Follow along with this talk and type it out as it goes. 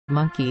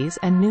monkeys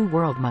and New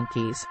World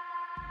monkeys.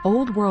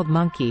 Old World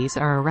monkeys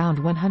are around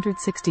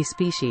 160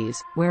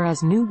 species,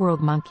 whereas New World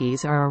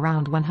monkeys are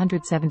around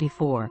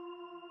 174.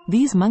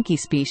 These monkey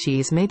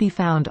species may be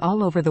found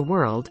all over the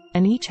world,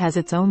 and each has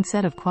its own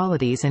set of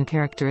qualities and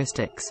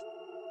characteristics.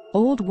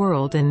 Old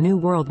World and New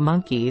World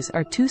monkeys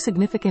are two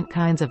significant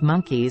kinds of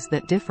monkeys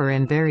that differ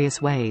in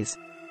various ways.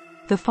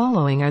 The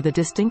following are the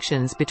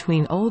distinctions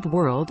between Old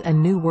World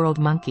and New World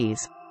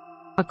monkeys.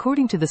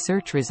 According to the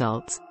search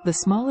results, the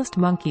smallest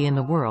monkey in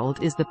the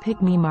world is the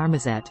pygmy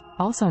marmoset,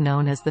 also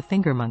known as the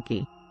finger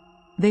monkey.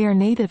 They are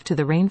native to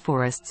the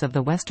rainforests of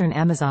the western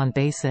Amazon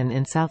basin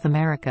in South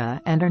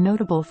America and are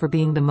notable for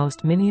being the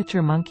most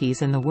miniature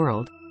monkeys in the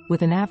world,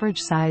 with an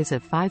average size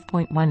of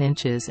 5.1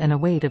 inches and a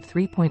weight of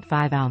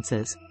 3.5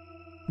 ounces.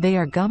 They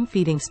are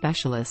gum-feeding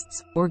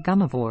specialists, or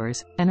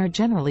gumivores, and are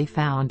generally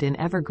found in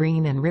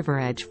evergreen and river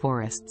edge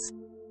forests.